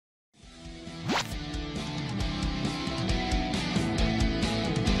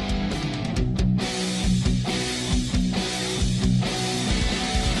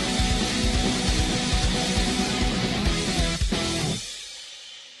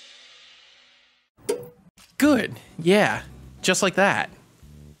Good. Yeah, just like that.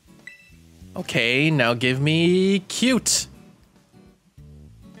 Okay, now give me cute.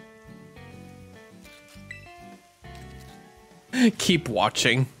 Keep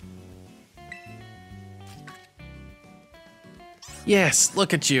watching. Yes,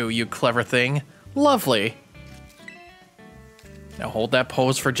 look at you, you clever thing. Lovely. Now hold that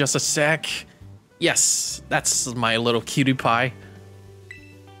pose for just a sec. Yes, that's my little cutie pie.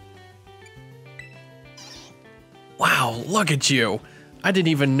 Wow, look at you. I didn't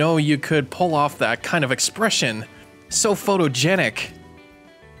even know you could pull off that kind of expression. So photogenic.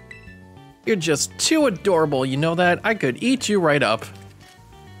 You're just too adorable, you know that? I could eat you right up.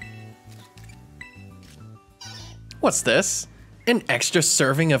 What's this? An extra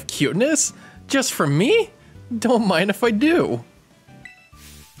serving of cuteness? Just for me? Don't mind if I do.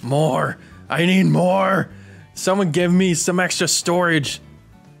 More. I need more. Someone give me some extra storage.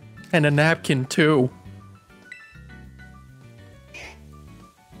 And a napkin too.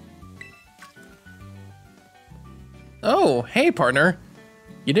 Oh, hey partner.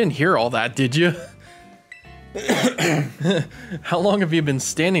 You didn't hear all that, did you? How long have you been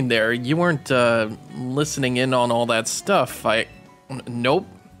standing there? You weren't listening in on all that stuff. Nope.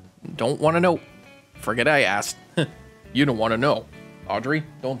 Don't want to know. Forget I asked. You don't want to know. Audrey,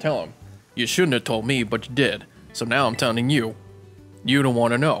 don't tell him. You shouldn't have told me, but you did. So now I'm telling you. You don't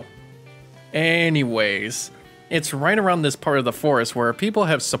want to know. Anyways, it's right around this part of the forest where people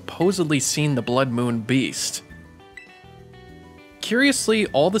have supposedly seen the Bloodmoon beast. Curiously,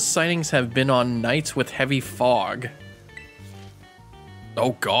 all the sightings have been on nights with heavy fog.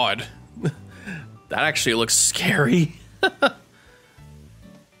 Oh god. That actually looks scary.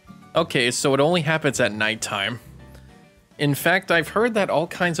 Okay, so it only happens at nighttime. In fact, I've heard that all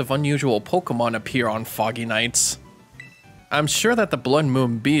kinds of unusual Pokemon appear on foggy nights. I'm sure that the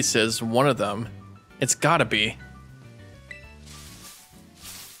Bloodmoon beast is one of them. It's gotta be.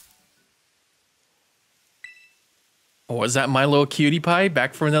 Was that my little cutie pie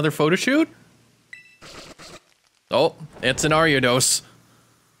back for another photo shoot? Oh, it's an Ariados.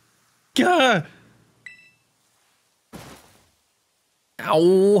 Gah!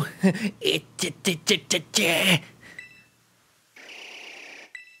 Ow!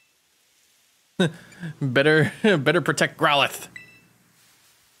 Better protect Growlithe.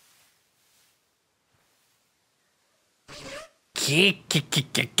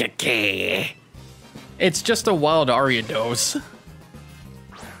 It's just a wild Ariados.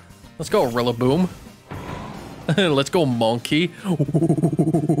 Let's go, Rillaboom. Let's go, Monkey.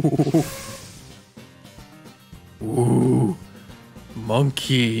 Ooh.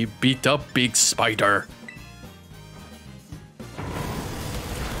 Monkey beat up big spider.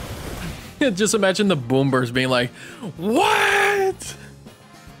 Just imagine the Boombers being like, what?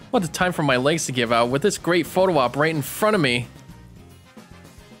 What a time for my legs to give out with this great photo op right in front of me.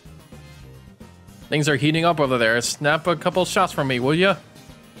 Things are heating up over there. Snap a couple shots from me, will ya?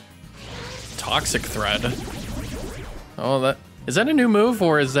 Toxic Thread. Oh, is that a new move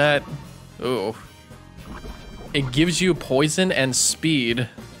or is that... Ooh. It gives you poison and speed.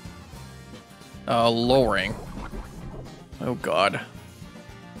 Lowering. Oh god.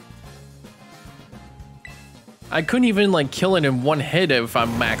 I couldn't even like kill it in one hit if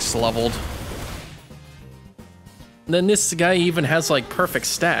I'm max leveled. Then this guy even has like perfect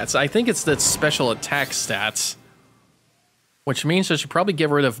stats. I think it's the special attack stats. Which means I should probably get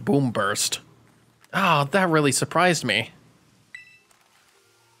rid of Boom Burst. Oh, that really surprised me.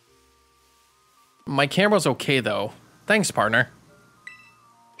 My camera's okay though. Thanks, partner.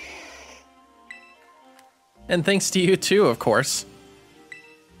 And thanks to you too, of course.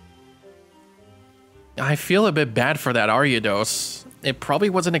 I feel a bit bad for that Ariados. It probably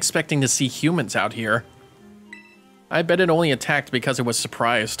wasn't expecting to see humans out here. I bet it only attacked because it was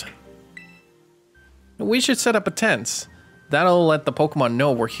surprised. We should set up a tent. That'll let the Pokemon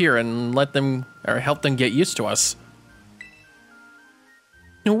know we're here and let them, or help them get used to us.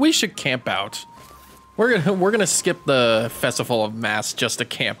 We should camp out. We're gonna skip the Festival of Mass just to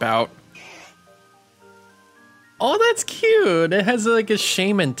camp out. Oh, that's cute. It has like a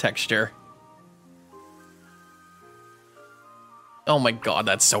shaman texture. Oh my god,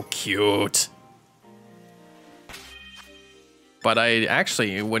 that's so cute. But I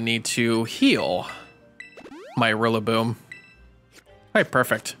actually would need to heal my Rillaboom. Alright,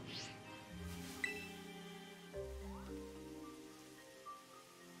 perfect.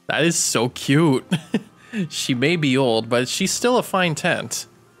 That is so cute. She may be old, but she's still a fine tent.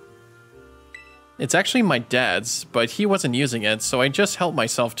 It's actually my dad's, but he wasn't using it, so I just helped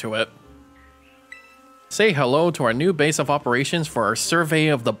myself to it. Say hello to our new base of operations for our survey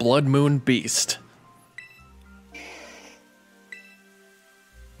of the Bloodmoon beast.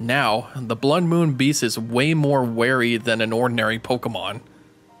 Now, the Bloodmoon beast is way more wary than an ordinary Pokemon.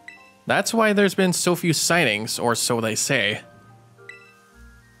 That's why there's been so few sightings, or so they say.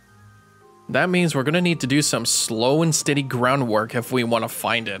 That means we're gonna need to do some slow and steady groundwork if we want to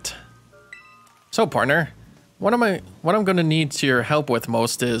find it. So partner, what I'm gonna need your help with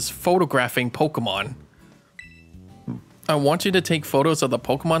most is photographing Pokemon. I want you to take photos of the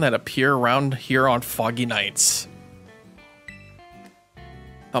Pokemon that appear around here on foggy nights.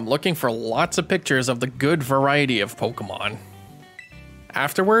 I'm looking for lots of pictures of the good variety of Pokemon.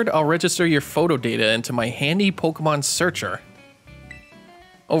 Afterward, I'll register your photo data into my handy Pokemon searcher.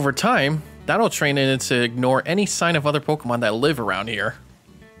 Over time, that'll train it to ignore any sign of other Pokemon that live around here.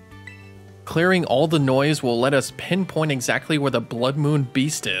 Clearing all the noise will let us pinpoint exactly where the Bloodmoon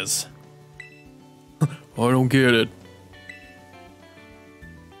beast is. I don't get it.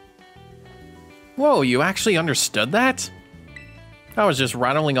 Whoa, you actually understood that? I was just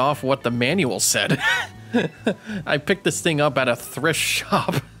rattling off what the manual said. I picked this thing up at a thrift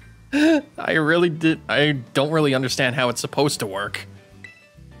shop. I don't really understand how it's supposed to work.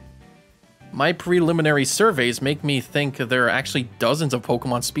 My preliminary surveys make me think there are actually dozens of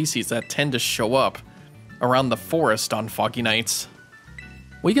Pokemon species that tend to show up around the forest on foggy nights.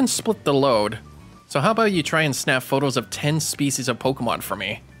 We can split the load, so how about you try and snap photos of 10 species of Pokemon for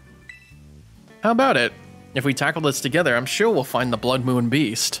me? How about it? If we tackle this together, I'm sure we'll find the Bloodmoon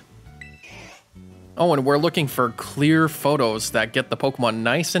beast. Oh, and we're looking for clear photos that get the Pokemon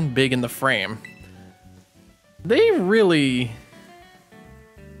nice and big in the frame. They really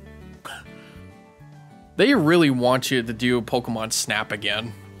want you to do Pokemon Snap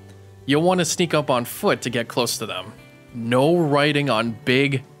again. You'll want to sneak up on foot to get close to them. No riding on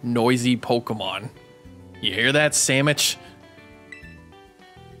big, noisy Pokemon. You hear that, Sandwich?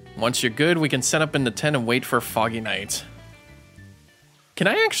 Once you're good, we can set up in the tent and wait for foggy night. Can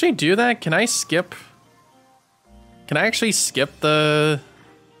I actually do that? Can I actually skip the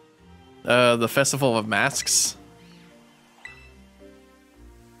Festival of Masks?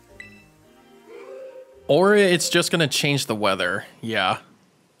 Or it's just gonna change the weather. Yeah.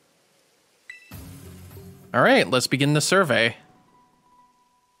 Alright, let's begin the survey.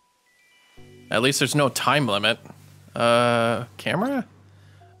 At least there's no time limit. Camera?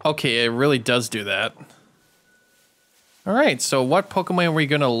 Okay, it really does do that. Alright, so what Pokemon are we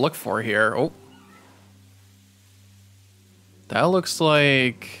gonna look for here? Oh. That looks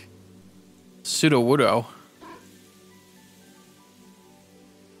like Sudowoodo.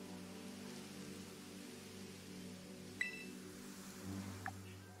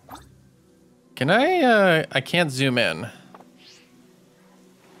 Can I can't zoom in.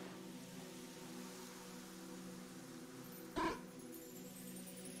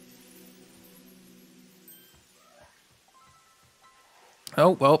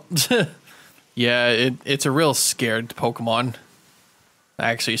 Oh, well. Yeah, it's a real scared Pokemon.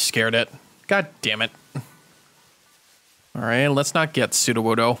 I actually scared it. God damn it. Alright, let's not get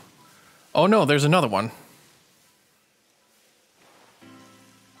Sudowoodo. Oh no, there's another one.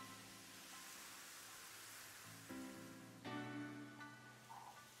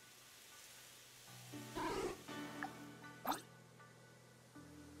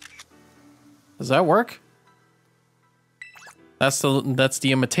 Does that work? That's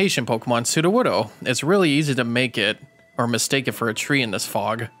the imitation Pokemon Sudowoodo. It's really easy to make it or mistake it for a tree in this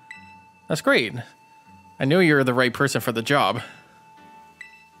fog. That's great. I knew you were the right person for the job.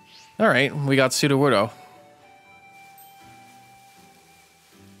 Alright, we got Sudowoodo.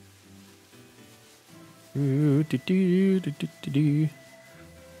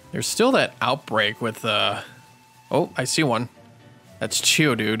 There's still that outbreak with oh, I see one. That's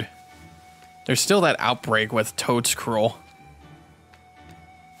Geodude. There's still that outbreak with Toadscruel.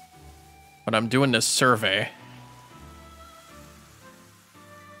 But I'm doing this survey.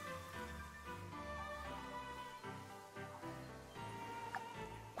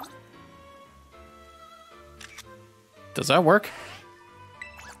 Does that work?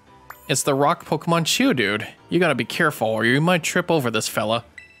 It's the rock Pokemon Geodude. You gotta be careful or you might trip over this fella.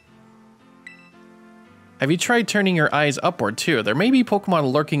 Have you tried turning your eyes upward too? There may be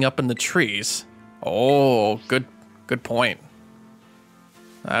Pokemon lurking up in the trees. Oh, good point.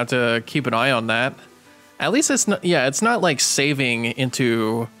 I have to keep an eye on that. At least it's not, yeah, it's not like saving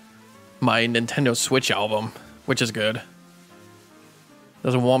into my Nintendo Switch album, which is good.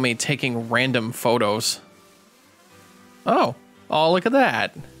 Doesn't want me taking random photos. Oh, look at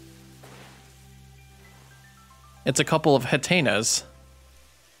that. It's a couple of Hatenas.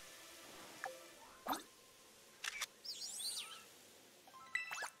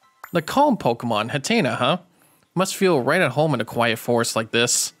 The calm Pokemon, Hatena, huh? Must feel right at home in a quiet forest like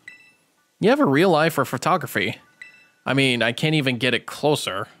this. You have a real eye for photography. I mean, I can't even get it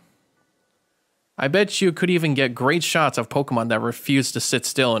closer. I bet you could even get great shots of Pokemon that refuse to sit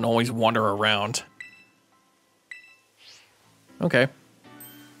still and always wander around. Okay.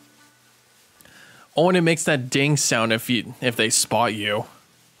 Oh, and it makes that ding sound if they spot you.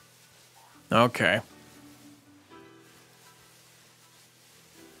 Okay.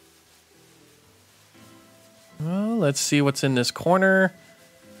 Well, let's see what's in this corner.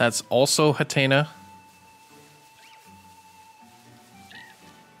 That's also Hatena.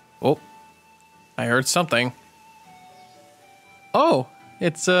 Oh, I heard something. Oh,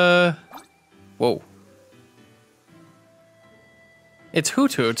 it's whoa. It's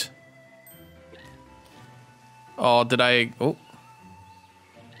Hoot Hoot. Oh, did I? Oh.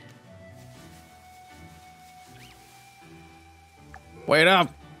 Wait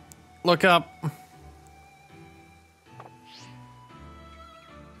up. Look up.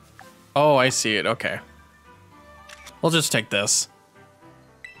 Oh, I see it. Okay. We'll just take this.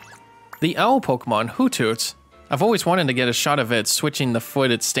 The owl Pokemon, Hoot Hoot. I've always wanted to get a shot of it switching the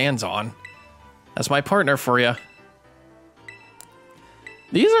foot it stands on. That's my partner for you.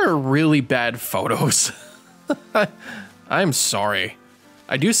 These are really bad photos. I'm sorry.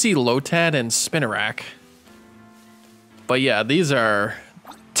 I do see Lotad and Spinarak. But yeah, these are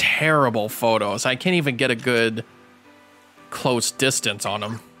terrible photos. I can't even get a good close distance on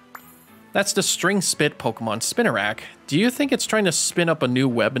them. That's the string spit Pokemon Spinarak. Do you think it's trying to spin up a new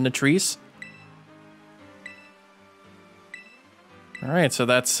web in the trees? Alright, so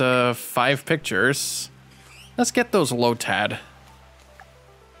that's 5 pictures. Let's get those Lotad.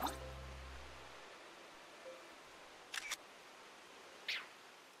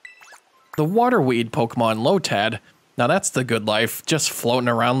 The waterweed Pokemon Lotad. Now that's the good life, just floating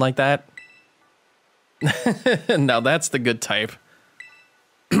around like that. Now that's the good type.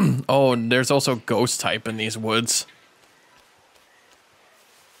 Oh, and there's also ghost type in these woods.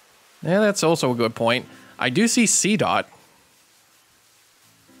 Yeah, that's also a good point. I do see C-Dot.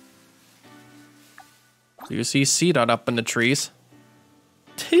 Do you see C-Dot up in the trees?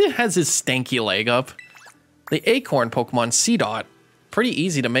 He has his stanky leg up. The acorn Pokemon C-Dot. Pretty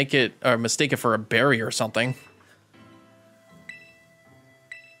easy to make it, or mistake it for a berry or something.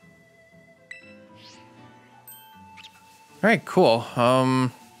 Alright,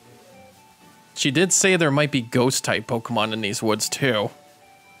 cool. She did say there might be ghost type Pokemon in these woods too.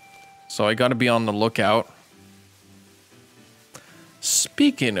 So I gotta be on the lookout.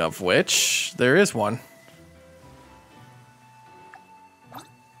 Speaking of which, there is one.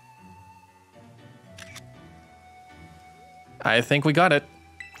 I think we got it.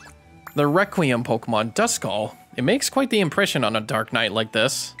 The Requiem Pokemon Duskull. It makes quite the impression on a dark night like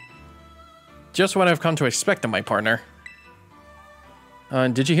this. Just what I've come to expect of my partner.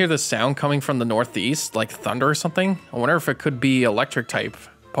 Did you hear the sound coming from the northeast, like thunder or something? I wonder if it could be electric type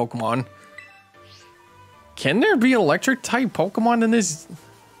Pokemon. Can there be electric type Pokemon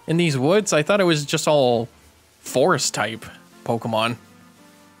in these woods? I thought it was just all forest type Pokemon.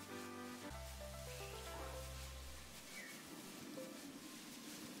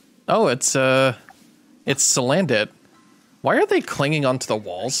 Oh, it's Salandit. Why are they clinging onto the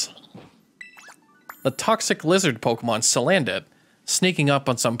walls? The toxic lizard Pokemon Salandit. Sneaking up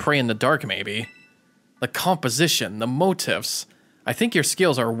on some prey in the dark, maybe. The composition, the motifs. I think your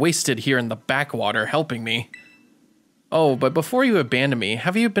skills are wasted here in the backwater helping me. Oh, but before you abandon me,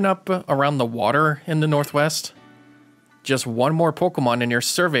 have you been up around the water in the northwest? Just one more Pokemon and your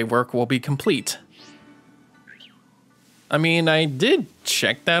survey work will be complete. I mean, I did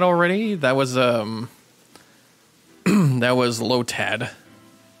check that already. That was, that was Lotad.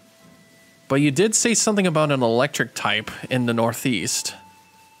 But you did say something about an electric type in the northeast.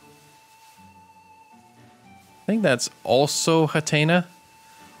 I think that's also Hatena.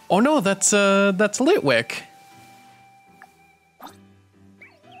 Oh no, that's Litwick.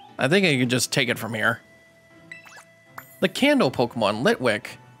 I think I can just take it from here. The candle Pokemon,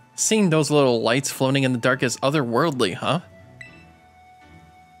 Litwick. Seeing those little lights floating in the dark is otherworldly, huh?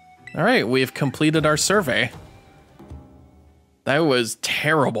 Alright, we've completed our survey. That was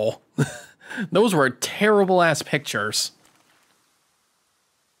terrible. Those were terrible-ass pictures.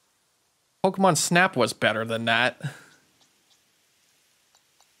 Pokemon Snap was better than that.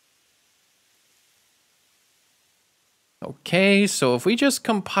 Okay, so if we just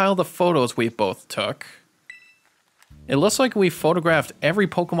compile the photos we both took... It looks like we photographed every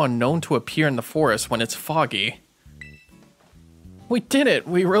Pokemon known to appear in the forest when it's foggy. We did it!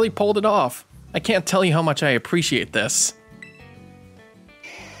 We really pulled it off! I can't tell you how much I appreciate this.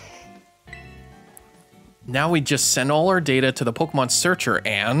 Now we just send all our data to the Pokemon Searcher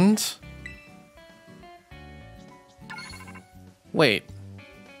and... Wait,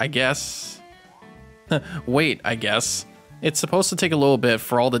 I guess... Wait, I guess. It's supposed to take a little bit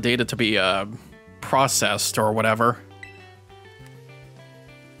for all the data to be, processed or whatever.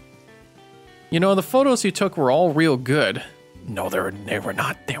 You know, the photos you took were all real good. No, they were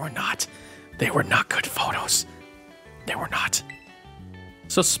not. They were not. They were not good photos. They were not.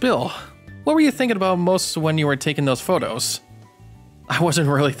 So, Spill, what were you thinking about most when you were taking those photos? I wasn't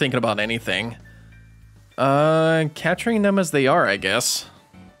really thinking about anything. Capturing them as they are, I guess.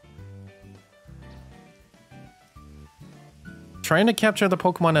 Trying to capture the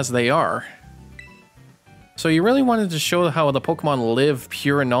Pokemon as they are. So you really wanted to show how the Pokemon live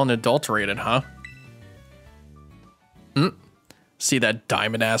pure and unadulterated, huh? See that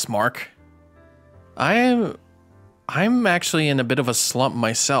diamond-ass mark? I'm actually in a bit of a slump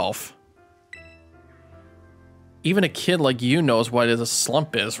myself. Even a kid like you knows what a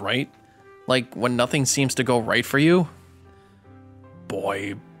slump is, right? Like when nothing seems to go right for you?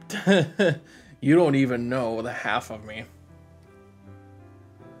 Boy, you don't even know the half of me.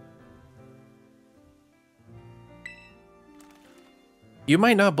 You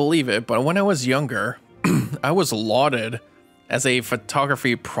might not believe it, but when I was younger, I was lauded as a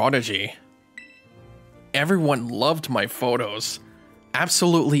photography prodigy. Everyone loved my photos.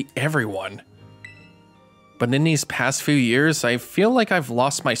 Absolutely everyone. But in these past few years, I feel like I've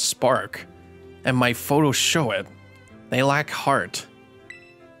lost my spark, and my photos show it. They lack heart.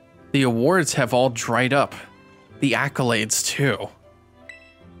 The awards have all dried up. The accolades too.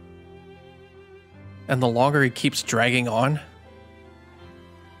 And the longer it keeps dragging on,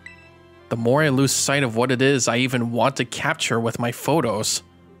 the more I lose sight of what it is I even want to capture with my photos.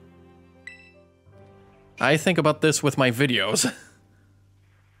 I think about this with my videos.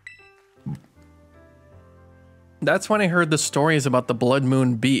 That's when I heard the stories about the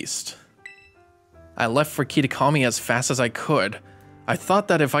Bloodmoon beast. I left for Kitakami as fast as I could. I thought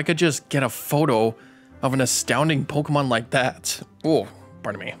that if I could just get a photo of an astounding Pokemon like that, oh,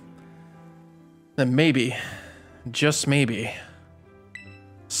 pardon me, then maybe, just maybe,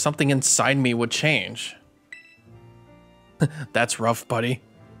 something inside me would change. That's rough, buddy.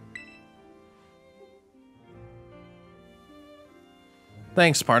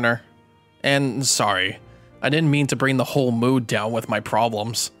 Thanks, partner. And sorry, I didn't mean to bring the whole mood down with my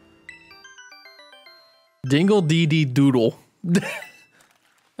problems. Dingle dee dee doodle.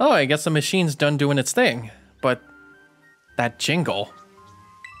 Oh, I guess the machine's done doing its thing. But that jingle.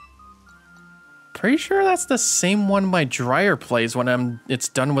 Pretty sure that's the same one my dryer plays when it's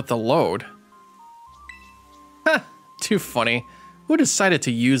done with the load. Ha! Too funny. Who decided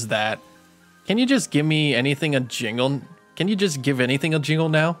to use that? Can you just give me anything a jingle? Can you just give anything a jingle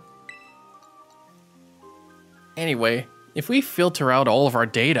now? Anyway, if we filter out all of our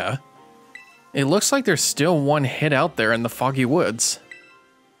data, it looks like there's still one hit out there in the foggy woods.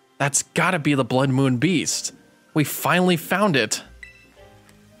 That's gotta be the Bloodmoon beast. We finally found it.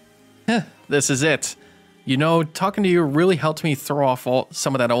 This is it. You know, talking to you really helped me throw off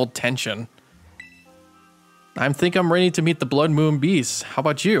some of that old tension. I think I'm ready to meet the Bloodmoon beast. How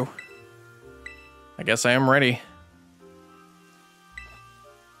about you? I guess I am ready.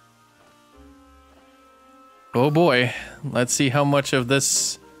 Oh boy, let's see how much of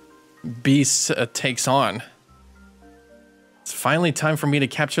this beast takes on. It's finally time for me to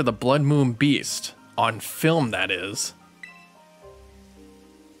capture the Bloodmoon beast. On film, that is.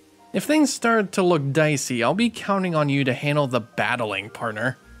 If things start to look dicey, I'll be counting on you to handle the battling,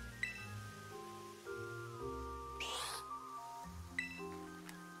 partner.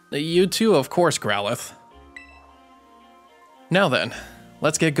 You too, of course, Growlithe. Now then,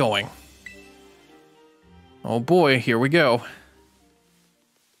 let's get going. Oh boy, here we go.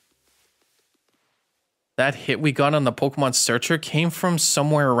 That hit we got on the Pokemon Searcher came from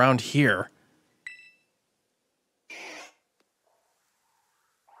somewhere around here.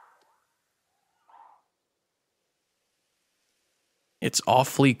 It's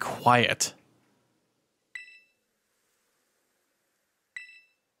awfully quiet.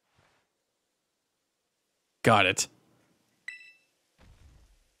 Got it.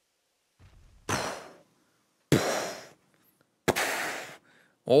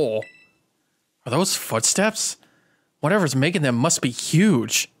 Oh. Are those footsteps? Whatever's making them must be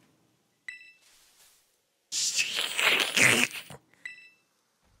huge.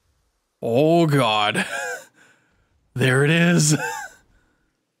 Oh god. There it is.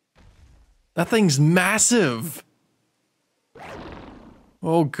 That thing's massive.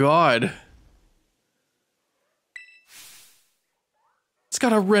 Oh god. It's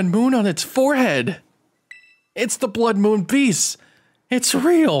got a red moon on its forehead. It's the Bloodmoon beast. It's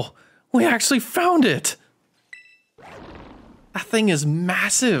real. We actually found it. That thing is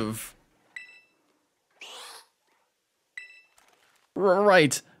massive.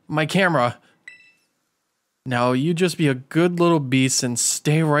 Right, my camera. Now you just be a good little beast and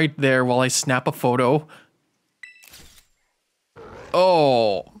stay right there while I snap a photo.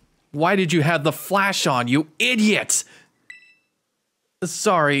 Oh, why did you have the flash on, you idiot?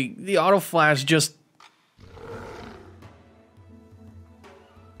 Sorry, the auto flash just...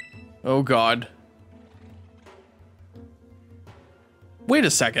 Oh God. Wait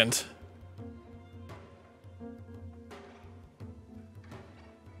a second.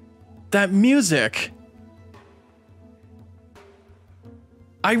 That music.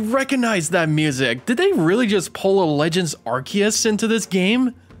 I recognize that music. Did they really just pull a Legends Arceus into this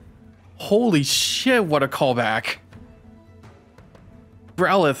game? Holy shit, what a callback.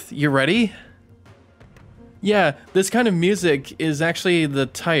 Growlithe, you ready? Yeah, this kind of music is actually the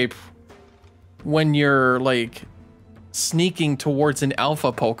type when you're like sneaking towards an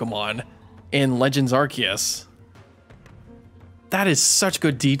alpha Pokemon in Legends Arceus. That is such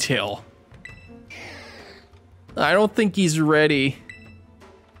good detail. I don't think he's ready.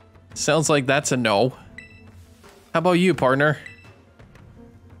 Sounds like that's a no. How about you, partner?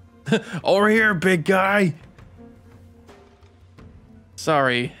 Over here, big guy.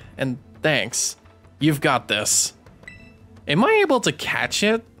 Sorry, and thanks. You've got this. Am I able to catch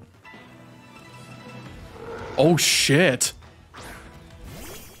it? Oh shit.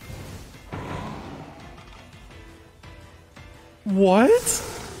 What?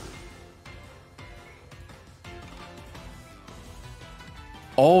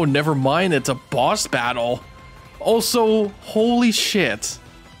 Oh, never mind, it's a boss battle. Also, holy shit.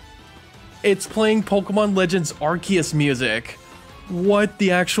 It's playing Pokemon Legends Arceus music. What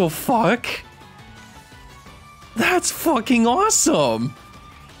the actual fuck? That's fucking awesome.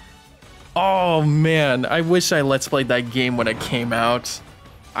 Oh man, I wish I Let's Played that game when it came out.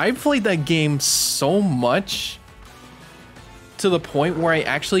 I played that game so much to the point where I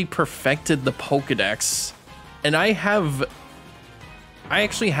actually perfected the Pokédex. And I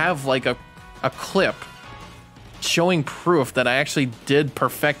actually have like a clip showing proof that I actually did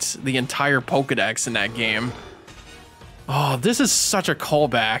perfect the entire Pokédex in that game. Oh, this is such a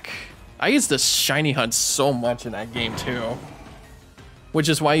callback. I used to shiny hunt so much in that game too. Which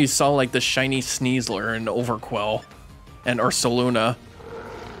is why you saw like the shiny Sneasler and Overquill and Ursaluna.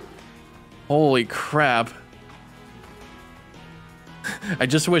 Holy crap. I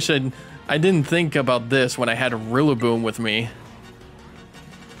just wish I didn't think about this when I had a Rillaboom with me.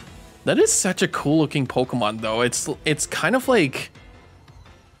 That is such a cool looking Pokemon though. It's kind of like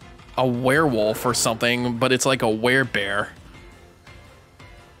a werewolf or something, but it's like a werebear.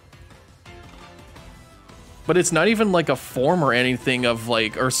 But it's not even like a form or anything of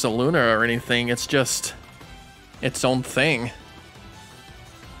like Ursaluna or anything. It's just its own thing.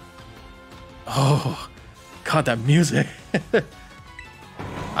 Oh, God, that music.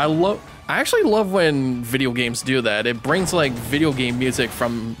 I actually love when video games do that. It brings like video game music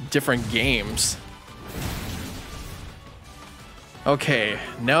from different games. Okay,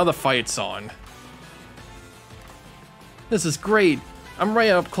 now the fight's on. This is great. I'm right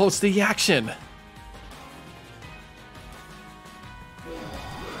up close to the action.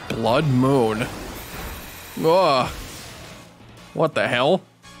 Bloodmoon. Ugh. What the hell?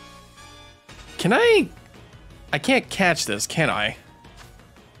 Can I can't catch this, can I?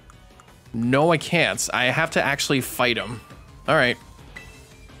 No, I can't. I have to actually fight him. All right.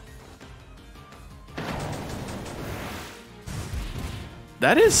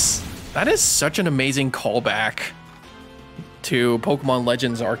 That is such an amazing callback to Pokemon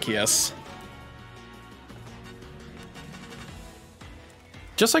Legends Arceus.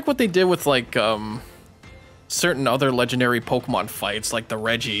 Just like what they did with like certain other legendary Pokemon fights, like the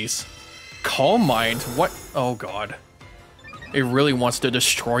Reggies. Calm Mind? What? Oh God. It really wants to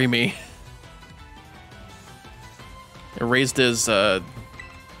destroy me. It raised his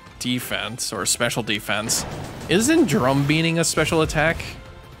defense or special defense. Isn't drum beating a special attack?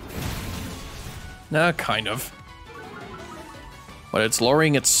 Nah, kind of. But it's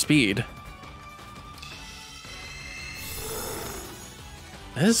lowering its speed.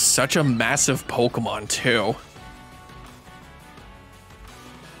 This is such a massive Pokemon too.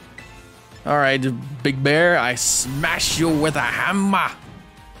 Alright, Big Bear, I smash you with a hammer.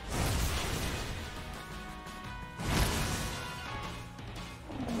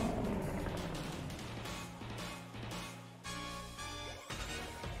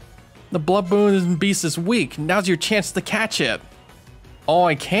 The Bloodmoon beast is weak. Now's your chance to catch it. Oh,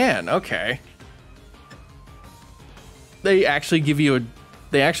 I can. Okay. They actually give you a...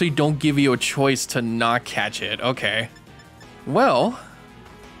 They actually don't give you a choice to not catch it. Okay. Well,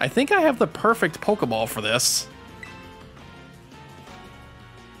 I think I have the perfect Pokeball for this.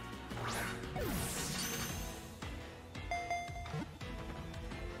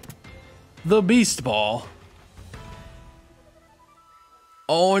 The Beast Ball.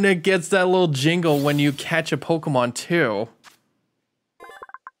 Oh, and it gets that little jingle when you catch a Pokemon too.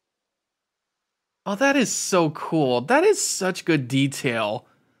 Oh, that is so cool. That is such good detail.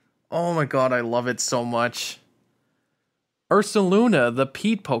 Oh my god, I love it so much. Ursaluna, the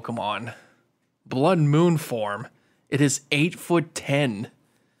Peat Pokemon. Bloodmoon form. It is 8'10".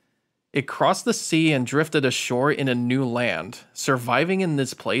 It crossed the sea and drifted ashore in a new land, surviving in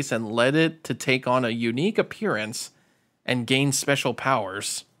this place and led it to take on a unique appearance and gain special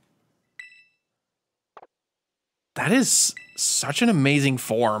powers. That is such an amazing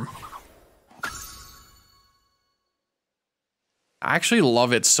form. I actually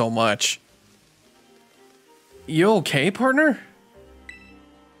love it so much. You okay, partner?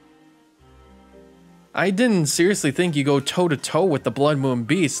 I didn't seriously think you go toe-to-toe with the Bloodmoon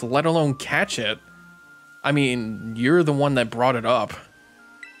beast, let alone catch it. I mean, you're the one that brought it up.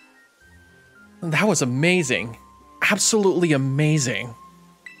 That was amazing. Absolutely amazing.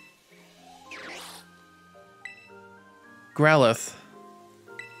 Growlithe,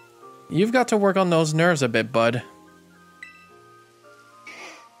 you've got to work on those nerves a bit, bud.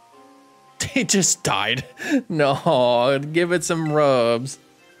 It just died. No, give it some rubs.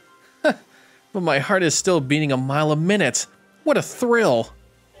 But my heart is still beating a mile a minute. What a thrill.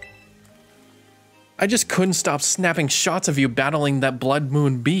 I just couldn't stop snapping shots of you battling that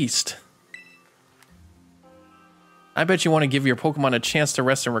Bloodmoon beast. I bet you want to give your Pokemon a chance to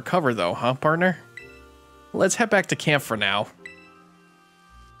rest and recover though, huh, partner? Let's head back to camp for now.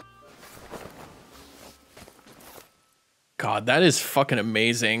 God, that is fucking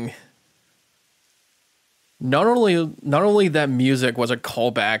amazing. Not only that music was a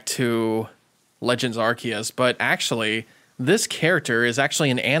callback to Legends Arceus, but actually, this character is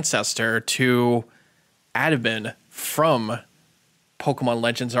actually an ancestor to Adamant from Pokemon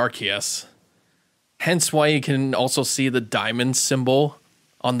Legends Arceus. Hence why you can also see the diamond symbol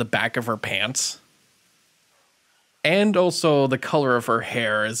on the back of her pants. And also the color of her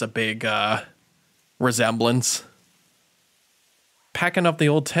hair is a big resemblance. Packing up the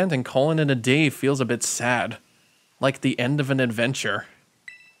old tent and calling it a day feels a bit sad. Like the end of an adventure.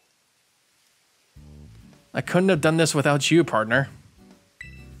 I couldn't have done this without you, partner.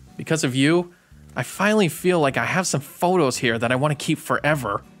 Because of you, I finally feel like I have some photos here that I want to keep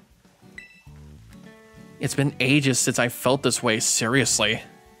forever. It's been ages since I felt this way seriously.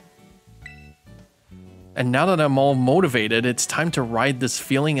 And now that I'm all motivated, it's time to ride this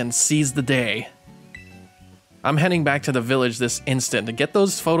feeling and seize the day. I'm heading back to the village this instant to get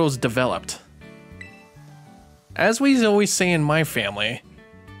those photos developed. As we always say in my family,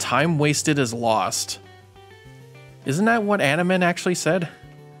 time wasted is lost. Isn't that what Adamant actually said?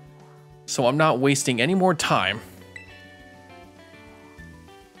 So I'm not wasting any more time.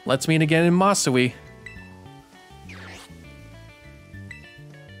 Let's meet again in Masui.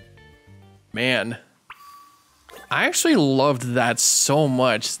 Man, I actually loved that so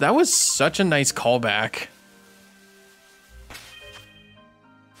much. That was such a nice callback.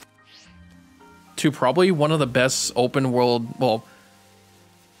 To probably one of the best open world, well,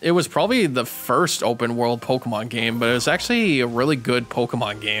 it was probably the first open world Pokemon game, but it was actually a really good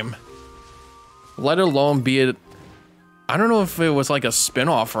Pokemon game. Let alone be it, I don't know if it was like a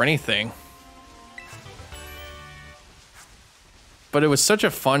spin-off or anything. But it was such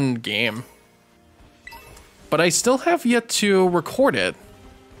a fun game. But I still have yet to record it.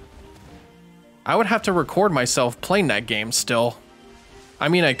 I would have to record myself playing that game still. I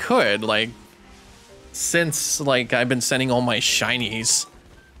mean, I could, like, since, like, I've been sending all my shinies,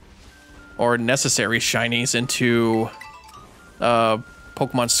 or necessary shinies, into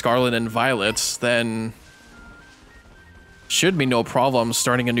Pokemon Scarlet and Violet, then should be no problem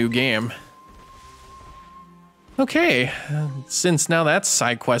starting a new game. Okay, since now that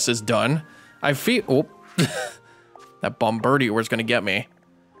side quest is done, I feel... Oh, that Bombardier was gonna get me.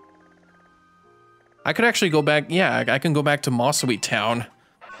 I could actually go back... Yeah, I can go back to Masui Town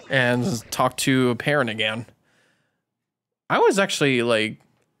and talk to a parent again. I was actually, like...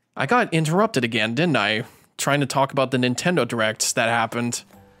 I got interrupted again, didn't I? Trying to talk about the Nintendo Directs that happened.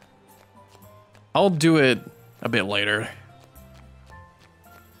 I'll do it a bit later.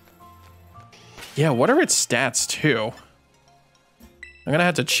 Yeah, what are its stats, too? I'm gonna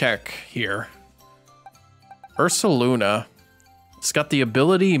have to check here. Ursaluna. It's got the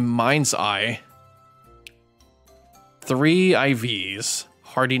ability Mind's Eye. 3 IVs,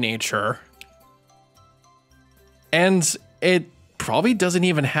 hardy nature. And it probably doesn't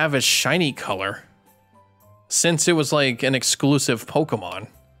even have a shiny color, since it was like an exclusive Pokemon.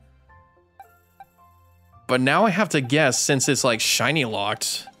 But now I have to guess, since it's like shiny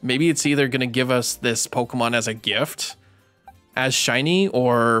locked, maybe it's either gonna give us this Pokemon as a gift, as shiny,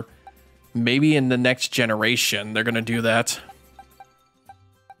 or maybe in the next generation they're gonna do that.